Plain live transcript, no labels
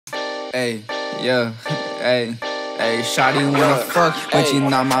Hey, yeah, hey. Hey, Shawty wanna fuck, but you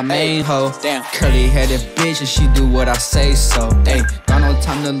not my main hoe. Curly-headed bitch and she do what I say so. Hey, got no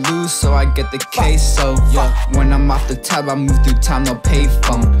time to lose, so I get the queso. When I'm off the tab, I move through time, no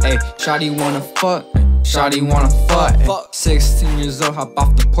payphone. Hey, Shawty wanna fuck, Shawty wanna fuck. 16 years old, hop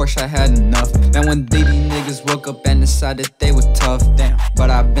off the porch, I had enough. Man, when these niggas woke up and decided they were tough. But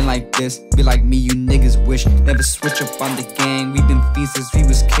I've been like this, be like me, you niggas wish. Never switch up on the gang, we been fiends since we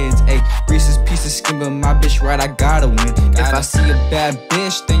was kids. Ayy, Reese's piece of skin, but my bitch right, I gotta win. If I see a bad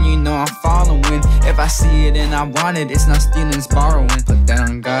bitch, then you know I'm following. If I see it and I want it, it's not stealing, it's borrowing. Put that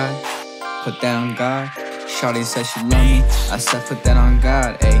on God, put that on God. Shawty said she love me, I said put that on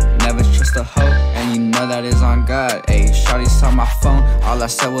God. Ayy, never trust a hoe, and you know that is on God. Ayy, Shawty saw my phone, all I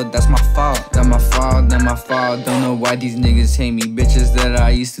said was that's my fault. That's my fault, that's my fault. Don't know why these niggas hate me. Bitches that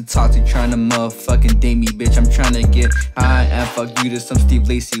I used to talk to tryna motherfucking date me. Bitch, I'm tryna get high and fuck you to some Steve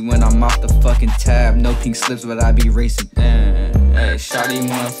Lacy. When I'm off the fucking tab, no pink slips, but I be racing. Hey, Shawty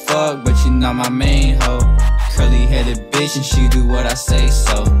wanna fuck, but you not my main hoe. Curly-headed bitch and she do what I say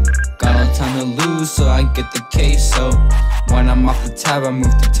so. Got no time to lose, so I get the queso. When I'm off the tab, I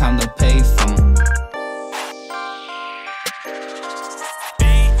move through time, no payphone.